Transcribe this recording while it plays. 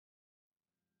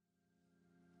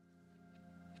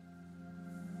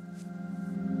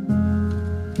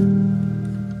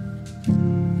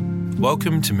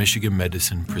Welcome to Michigan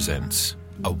Medicine Presents,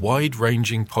 a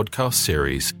wide-ranging podcast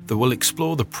series that will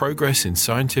explore the progress in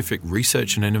scientific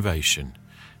research and innovation,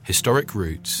 historic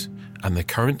roots, and the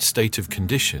current state of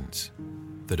conditions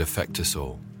that affect us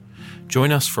all.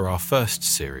 Join us for our first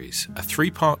series, a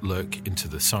 3-part look into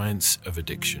the science of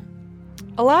addiction.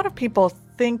 A lot of people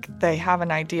think they have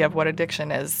an idea of what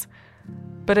addiction is,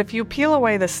 but if you peel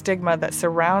away the stigma that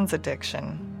surrounds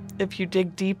addiction, if you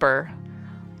dig deeper,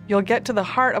 you'll get to the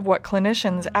heart of what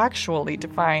clinicians actually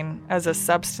define as a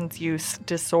substance use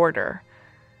disorder.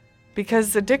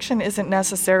 Because addiction isn't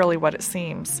necessarily what it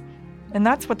seems, and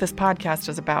that's what this podcast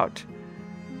is about.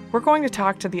 We're going to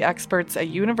talk to the experts at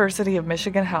University of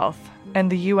Michigan Health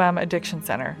and the UM Addiction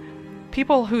Center,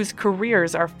 people whose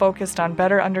careers are focused on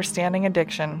better understanding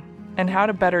addiction and how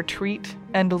to better treat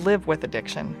and live with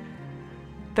addiction.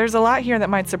 There's a lot here that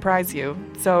might surprise you,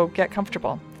 so get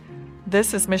comfortable.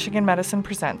 This is Michigan Medicine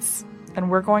Presents, and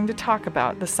we're going to talk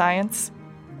about the science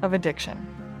of addiction.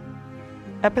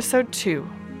 Episode 2,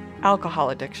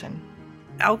 Alcohol Addiction.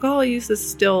 Alcohol use is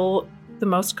still the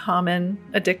most common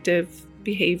addictive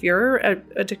behavior,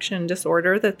 addiction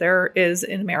disorder that there is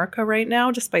in America right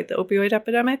now, despite the opioid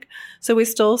epidemic. So we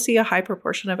still see a high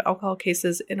proportion of alcohol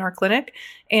cases in our clinic.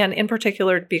 And in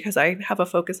particular, because I have a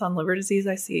focus on liver disease,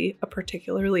 I see a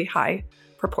particularly high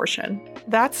proportion.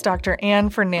 That's Dr. Ann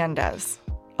Fernandez,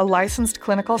 a licensed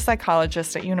clinical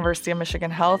psychologist at University of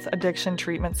Michigan Health Addiction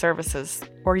Treatment Services,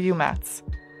 or UMATS.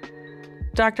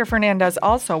 Dr. Fernandez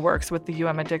also works with the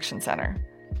UM Addiction Center.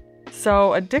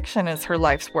 So addiction is her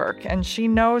life's work, and she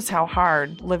knows how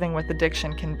hard living with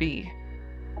addiction can be.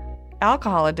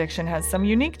 Alcohol addiction has some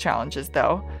unique challenges,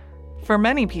 though. For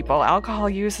many people, alcohol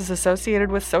use is associated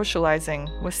with socializing,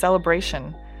 with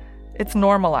celebration. It's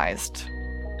normalized.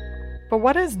 But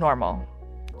what is normal?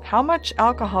 How much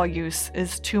alcohol use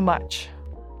is too much?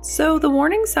 So the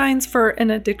warning signs for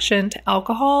an addiction to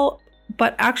alcohol,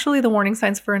 but actually the warning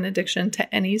signs for an addiction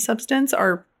to any substance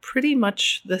are pretty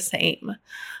much the same.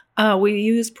 We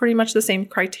use pretty much the same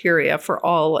criteria for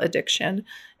all addiction,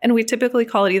 and we typically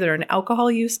call it either an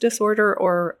alcohol use disorder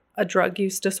or a drug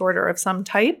use disorder of some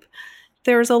type.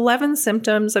 There's 11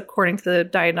 symptoms according to the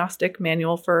Diagnostic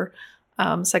Manual for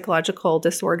Psychological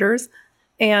Disorders,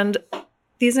 and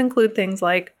these include things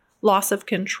like loss of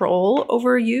control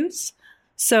over use.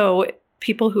 So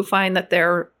people who find that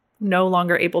they're no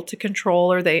longer able to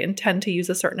control, or they intend to use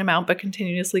a certain amount but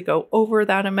continuously go over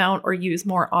that amount or use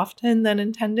more often than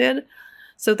intended.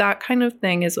 So that kind of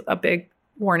thing is a big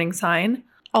warning sign.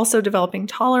 Also developing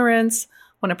tolerance,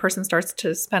 when a person starts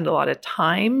to spend a lot of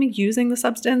time using the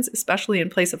substance, especially in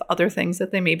place of other things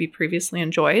that they maybe previously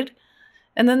enjoyed.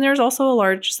 And then there's also a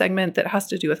large segment that has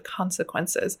to do with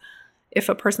consequences. If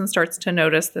a person starts to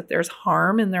notice that there's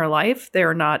harm in their life,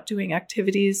 they're not doing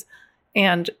activities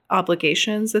and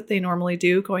obligations that they normally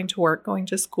do, going to work, going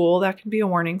to school, that can be a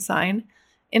warning sign.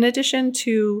 In addition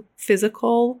to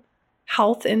physical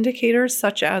health indicators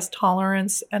such as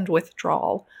tolerance and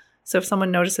withdrawal. So if someone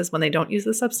notices when they don't use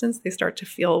the substance, they start to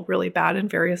feel really bad in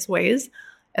various ways,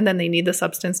 and then they need the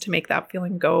substance to make that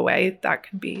feeling go away, that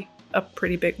can be a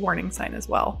pretty big warning sign as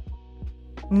well.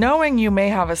 Knowing you may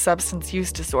have a substance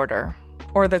use disorder,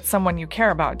 or that someone you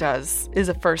care about does, is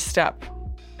a first step.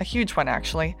 A huge one,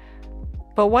 actually.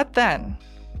 But what then?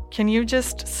 Can you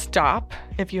just stop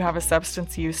if you have a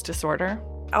substance use disorder?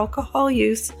 Alcohol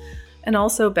use and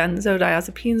also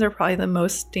benzodiazepines are probably the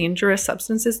most dangerous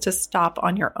substances to stop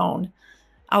on your own.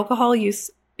 Alcohol use,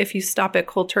 if you stop it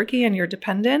cold turkey and you're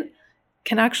dependent,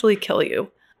 can actually kill you.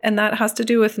 And that has to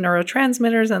do with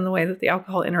neurotransmitters and the way that the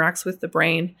alcohol interacts with the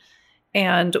brain.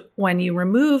 And when you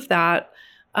remove that,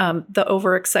 the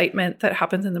overexcitement that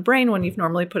happens in the brain when you've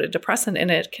normally put a depressant in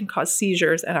it can cause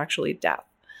seizures and actually death.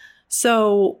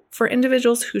 So for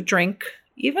individuals who drink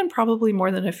even probably more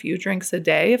than a few drinks a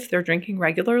day, if they're drinking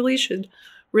regularly, should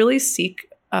really seek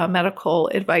medical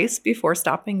advice before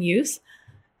stopping use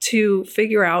to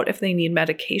figure out if they need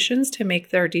medications to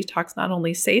make their detox not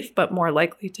only safe, but more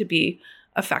likely to be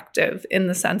effective, in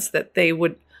the sense that they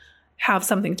would have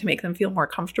something to make them feel more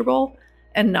comfortable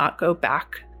and not go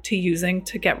back to using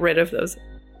to get rid of those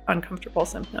uncomfortable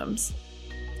symptoms.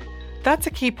 That's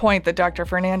a key point that Dr.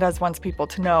 Fernandez wants people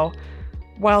to know.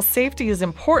 While safety is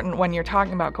important when you're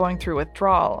talking about going through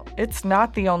withdrawal, it's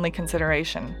not the only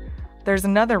consideration. There's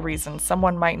another reason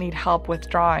someone might need help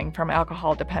withdrawing from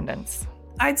alcohol dependence.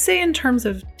 I'd say in terms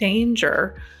of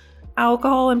danger,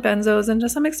 alcohol and benzos and to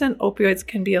some extent opioids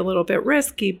can be a little bit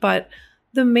risky, but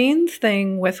the main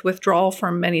thing with withdrawal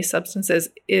from many substances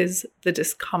is the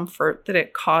discomfort that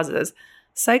it causes.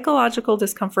 psychological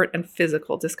discomfort and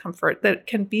physical discomfort that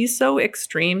can be so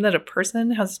extreme that a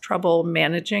person has trouble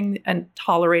managing and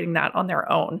tolerating that on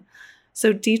their own.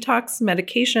 So detox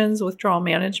medications, withdrawal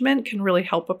management can really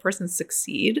help a person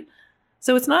succeed.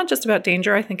 So it's not just about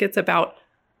danger. I think it's about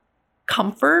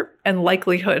comfort and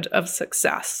likelihood of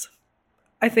success.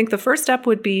 I think the first step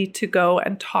would be to go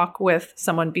and talk with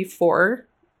someone before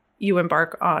you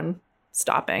embark on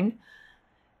stopping.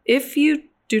 If you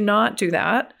do not do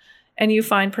that, and you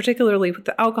find, particularly with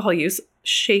the alcohol use,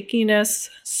 shakiness,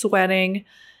 sweating,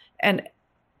 and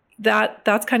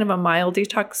that's kind of a mild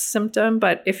detox symptom.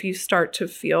 But if you start to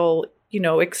feel,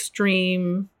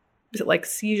 extreme, like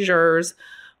seizures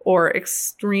or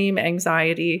extreme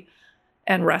anxiety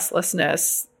and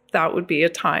restlessness, that would be a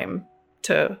time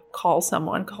to call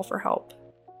for help.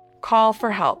 Call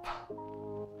for help.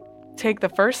 Take the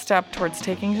first step towards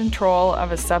taking control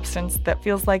of a substance that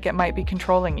feels like it might be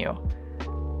controlling you.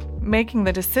 Making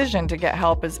the decision to get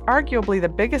help is arguably the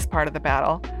biggest part of the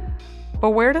battle, but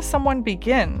where does someone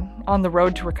begin on the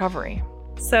road to recovery?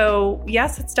 So,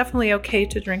 yes, it's definitely okay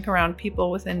to drink around people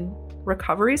within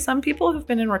recovery. Some people have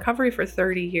been in recovery for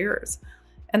 30 years,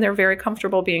 and they're very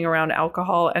comfortable being around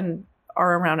alcohol and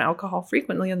are around alcohol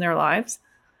frequently in their lives.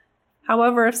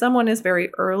 However, if someone is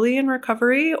very early in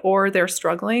recovery or they're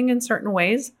struggling in certain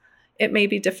ways, it may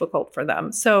be difficult for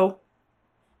them. So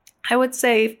I would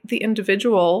say the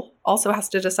individual also has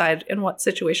to decide in what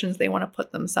situations they want to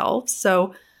put themselves.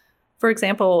 So, for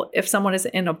example, if someone is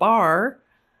in a bar,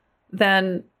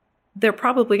 then they're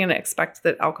probably going to expect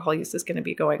that alcohol use is going to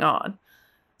be going on.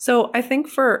 So I think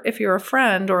if you're a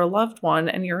friend or a loved one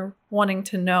and you're wanting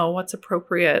to know what's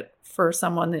appropriate for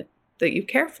someone that you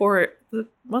care for, the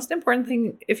most important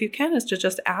thing, if you can, is to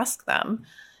just ask them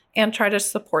and try to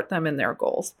support them in their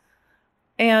goals.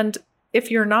 And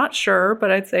if you're not sure,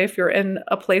 but I'd say if you're in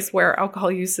a place where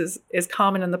alcohol use is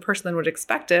common and the person would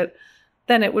expect it,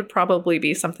 then it would probably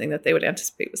be something that they would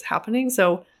anticipate was happening.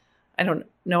 So I don't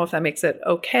know if that makes it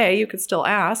okay. You could still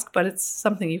ask, but it's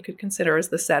something you could consider as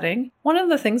the setting. One of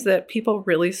the things that people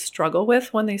really struggle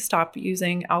with when they stop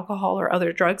using alcohol or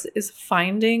other drugs is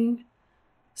finding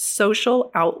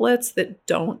social outlets that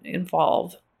don't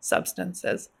involve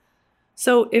substances.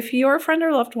 So if your friend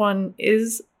or loved one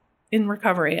is in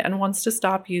recovery and wants to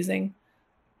stop using,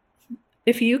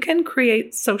 if you can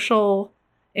create social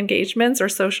engagements or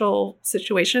social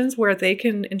situations where they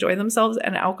can enjoy themselves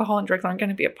and alcohol and drugs aren't going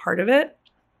to be a part of it,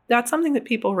 that's something that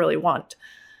people really want.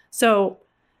 So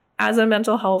as a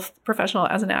mental health professional,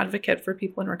 as an advocate for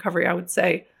people in recovery, I would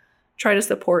say try to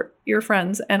support your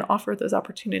friends and offer those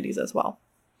opportunities as well.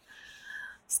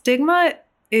 Stigma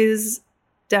is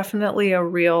definitely a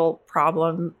real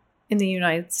problem in the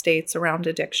United States around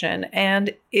addiction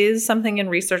and is something in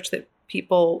research that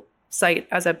people cite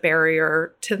as a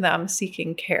barrier to them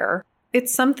seeking care.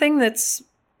 It's something that's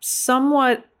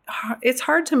it's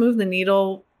hard to move the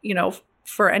needle,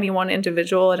 for any one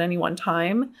individual at any one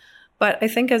time. But I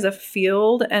think as a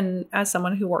field and as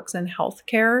someone who works in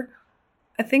healthcare,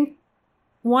 I think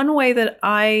one way that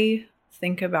I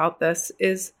think about this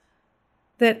is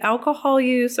that alcohol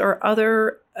use or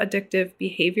other addictive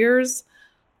behaviors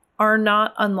are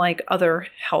not unlike other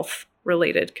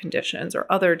health-related conditions or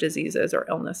other diseases or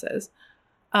illnesses.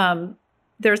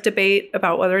 There's debate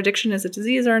about whether addiction is a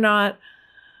disease or not,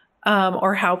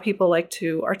 or how people like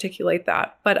to articulate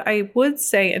that. But I would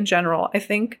say in general, I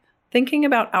think thinking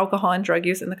about alcohol and drug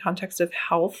use in the context of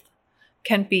health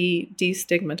can be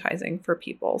destigmatizing for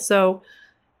people. So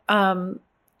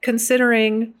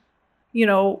considering,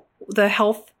 the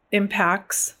health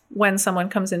impacts when someone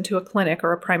comes into a clinic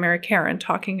or a primary care and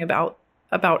talking about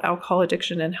alcohol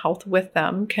addiction and health with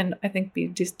them can, I think, be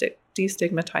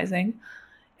destigmatizing.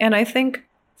 And I think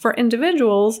for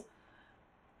individuals,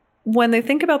 when they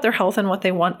think about their health and what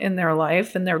they want in their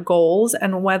life and their goals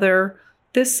and whether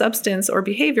this substance or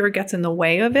behavior gets in the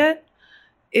way of it,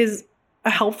 is a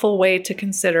helpful way to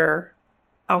consider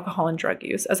alcohol and drug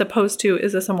use, as opposed to,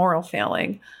 is this a moral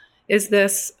failing? Is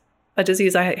this a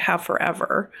disease I have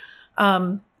forever?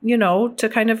 To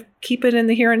kind of keep it in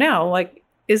the here and now. Like,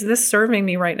 is this serving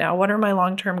me right now? What are my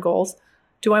long-term goals?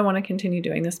 Do I want to continue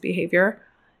doing this behavior?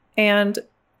 And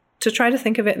to try to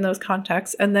think of it in those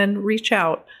contexts and then reach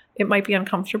out. It might be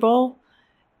uncomfortable.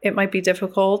 It might be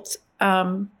difficult.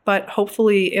 But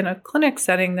hopefully in a clinic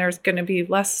setting, there's going to be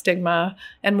less stigma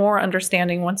and more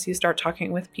understanding once you start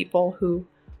talking with people who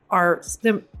are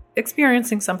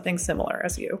experiencing something similar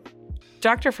as you.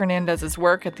 Dr. Fernandez's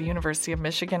work at the University of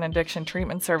Michigan Addiction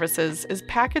Treatment Services is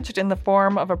packaged in the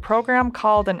form of a program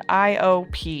called an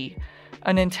IOP,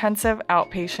 an intensive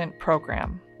outpatient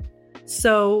program.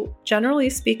 So generally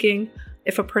speaking,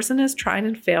 If a person has tried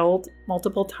and failed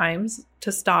multiple times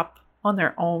to stop on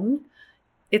their own,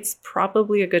 it's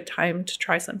probably a good time to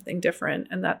try something different.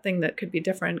 And that thing that could be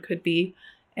different could be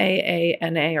AA,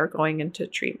 NA, or going into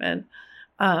treatment.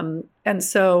 And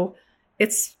so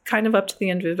it's kind of up to the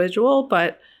individual,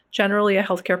 but generally a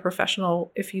healthcare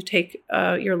professional, if you take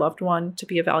your loved one to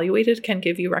be evaluated, can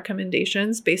give you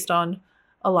recommendations based on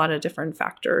a lot of different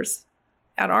factors.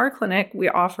 At our clinic, we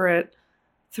offer it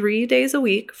 3 days a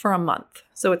week for a month.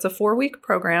 So it's a 4-week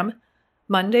program.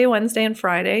 Monday, Wednesday, and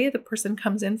Friday, the person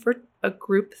comes in for a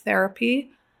group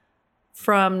therapy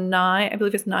from 9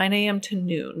 a.m. to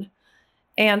noon.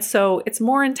 And so it's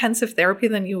more intensive therapy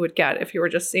than you would get if you were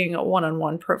just seeing a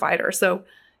one-on-one provider. So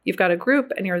you've got a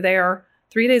group and you're there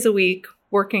 3 days a week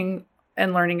working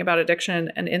and learning about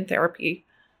addiction and in therapy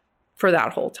for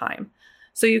that whole time.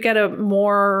 So you get a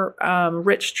more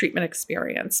rich treatment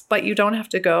experience, but you don't have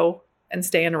to go and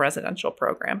stay in a residential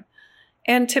program.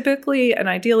 And typically and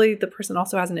ideally, the person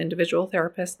also has an individual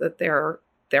therapist that they're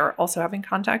also having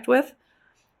contact with.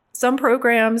 Some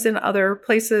programs in other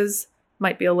places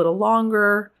might be a little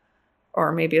longer,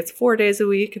 or maybe it's 4 days a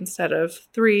week instead of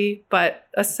 3, but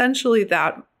essentially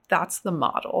that's the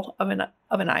model of an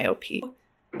IOP.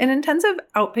 An intensive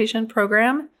outpatient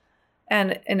program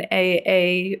and an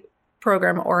AA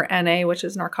program, or NA, which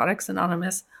is Narcotics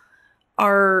Anonymous,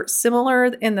 are similar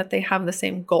in that they have the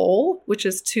same goal, which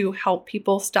is to help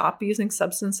people stop using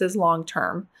substances long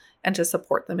term and to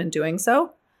support them in doing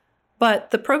so.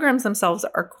 But the programs themselves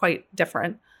are quite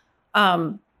different.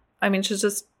 To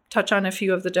just touch on a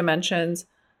few of the dimensions,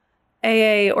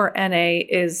 AA or NA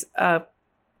is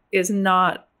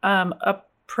not a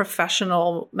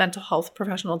professional mental health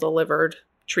professional delivered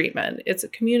treatment. It's a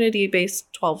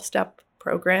community-based 12-step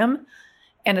program,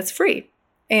 and it's free.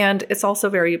 And it's also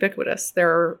very ubiquitous.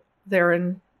 They're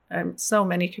in so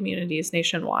many communities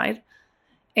nationwide,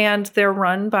 and they're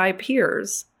run by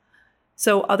peers.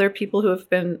 So other people who have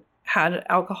had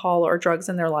alcohol or drugs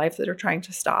in their life that are trying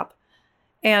to stop.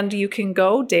 And you can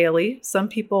go daily. Some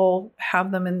people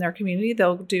have them in their community.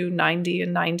 They'll do 90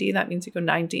 and 90. That means you go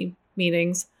 90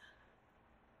 meetings,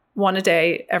 one a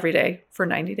day, every day for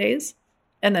 90 days.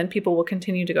 And then people will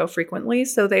continue to go frequently.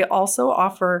 So they also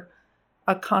offer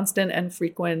a constant and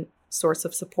frequent source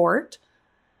of support.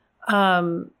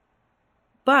 But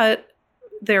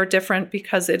they're different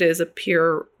because it is a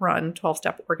peer-run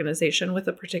 12-step organization with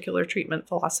a particular treatment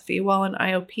philosophy. While an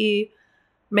IOP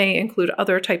may include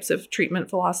other types of treatment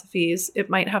philosophies, it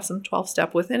might have some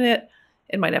 12-step within it.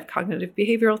 It might have cognitive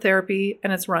behavioral therapy,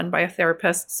 and it's run by a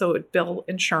therapist, so it would bill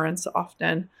insurance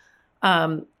often,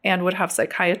 and would have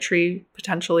psychiatry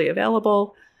potentially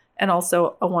available, and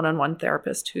also a one-on-one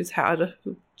therapist who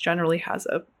generally has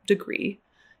a degree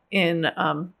in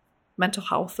mental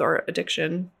health or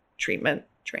addiction treatment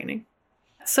training.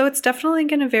 So it's definitely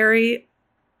going to vary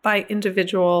by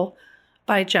individual,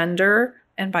 by gender,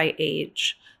 and by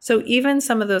age. So even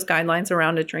some of those guidelines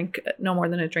around no more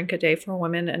than a drink a day for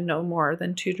women and no more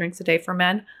than 2 drinks a day for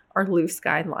men are loose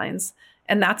guidelines.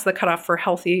 And that's the cutoff for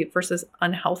healthy versus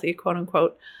unhealthy, quote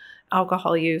unquote,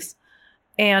 alcohol use.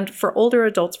 And for older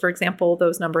adults, for example,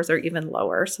 those numbers are even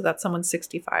lower. So that's someone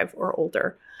 65 or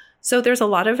older. So there's a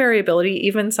lot of variability.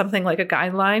 Even something like a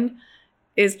guideline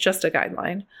is just a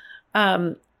guideline.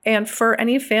 And for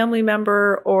any family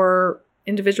member or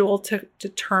individual to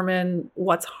determine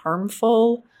what's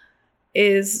harmful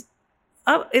it's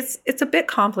a bit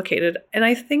complicated. And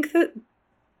I think that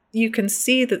you can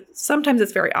see that sometimes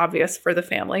it's very obvious for the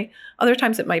family. Other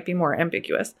times it might be more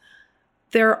ambiguous.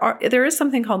 There is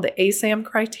something called the ASAM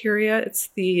criteria. It's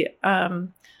the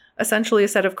essentially a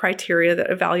set of criteria that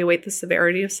evaluate the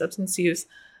severity of substance use,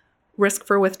 risk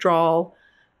for withdrawal,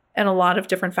 and a lot of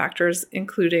different factors,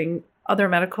 including other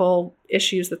medical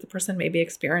issues that the person may be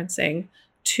experiencing,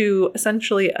 to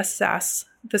essentially assess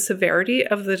the severity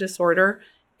of the disorder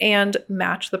and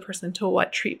match the person to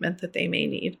what treatment that they may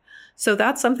need. So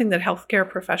that's something that healthcare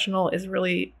professional is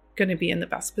really going to be in the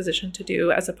best position to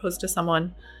do, as opposed to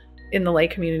someone in the lay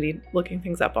community looking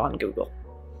things up on Google.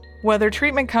 Whether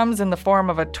treatment comes in the form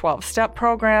of a 12-step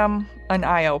program, an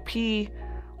IOP,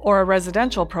 or a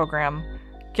residential program,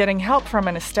 getting help from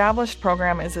an established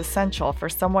program is essential for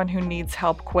someone who needs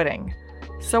help quitting.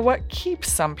 So what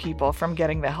keeps some people from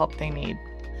getting the help they need?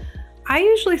 I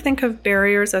usually think of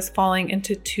barriers as falling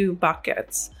into 2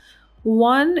 buckets.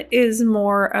 One is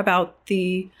more about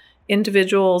the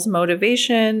individual's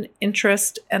motivation,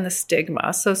 interest, and the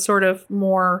stigma. So sort of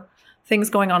more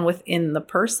things going on within the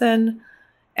person.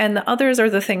 And the others are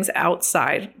the things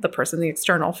outside the person, the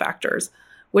external factors,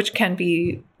 which can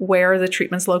be where the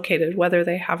treatment's located, whether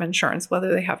they have insurance,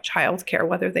 whether they have childcare,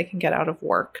 whether they can get out of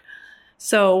work.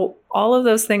 So all of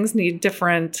those things need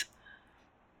different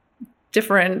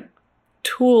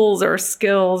tools or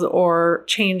skills or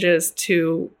changes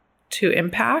to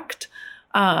impact.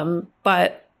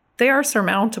 But they are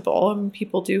surmountable, and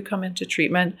people do come into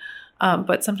treatment,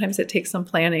 but sometimes it takes some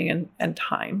planning and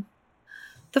time.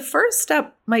 The first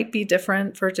step might be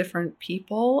different for different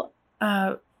people,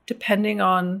 depending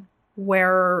on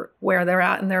where they're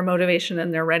at and their motivation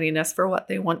and their readiness for what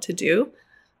they want to do.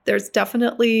 There's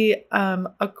definitely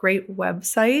a great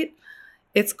website.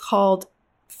 It's called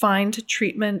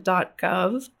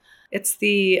findtreatment.gov. It's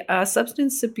the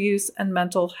Substance Abuse and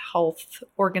Mental Health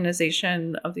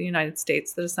Organization of the United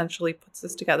States that essentially puts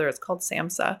this together. It's called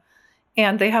SAMHSA.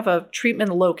 And they have a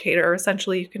treatment locator.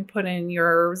 Essentially, you can put in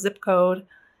your zip code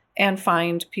and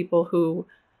find people who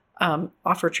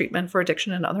offer treatment for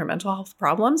addiction and other mental health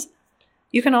problems.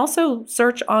 You can also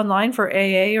search online for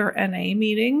AA or NA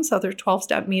meetings, other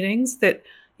 12-step meetings that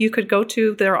you could go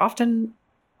to. They're often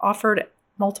offered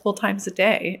multiple times a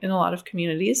day in a lot of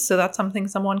communities. So that's something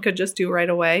someone could just do right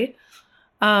away.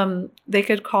 They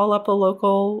could call up a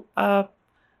local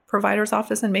provider's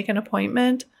office and make an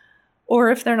appointment.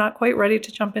 Or if they're not quite ready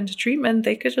to jump into treatment,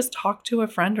 they could just talk to a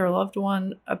friend or loved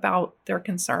one about their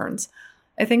concerns.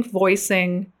 I think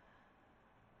voicing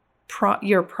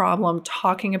your problem,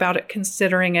 talking about it,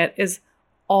 considering it is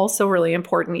also really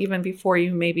important, even before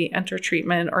you maybe enter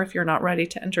treatment or if you're not ready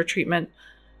to enter treatment.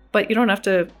 But you don't have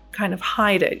to kind of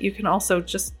hide it. You can also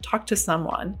just talk to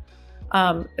someone,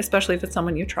 especially if it's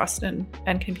someone you trust and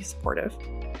can be supportive.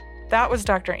 That was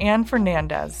Dr. Ann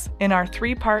Fernandez in our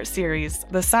 3-part series,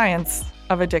 The Science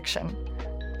of Addiction.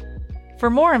 For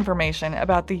more information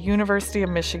about the University of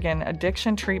Michigan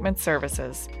Addiction Treatment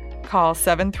Services, call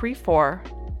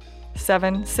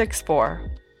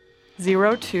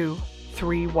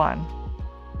 734-764-0231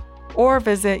 or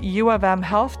visit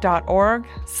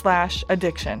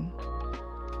uofmhealth.org/addiction.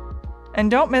 And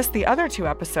don't miss the other 2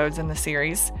 episodes in the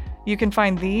series. You can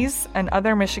find these and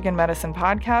other Michigan Medicine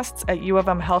podcasts at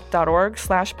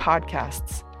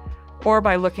uofmhealth.org/podcasts or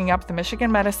by looking up the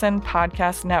Michigan Medicine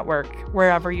Podcast Network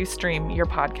wherever you stream your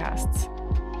podcasts.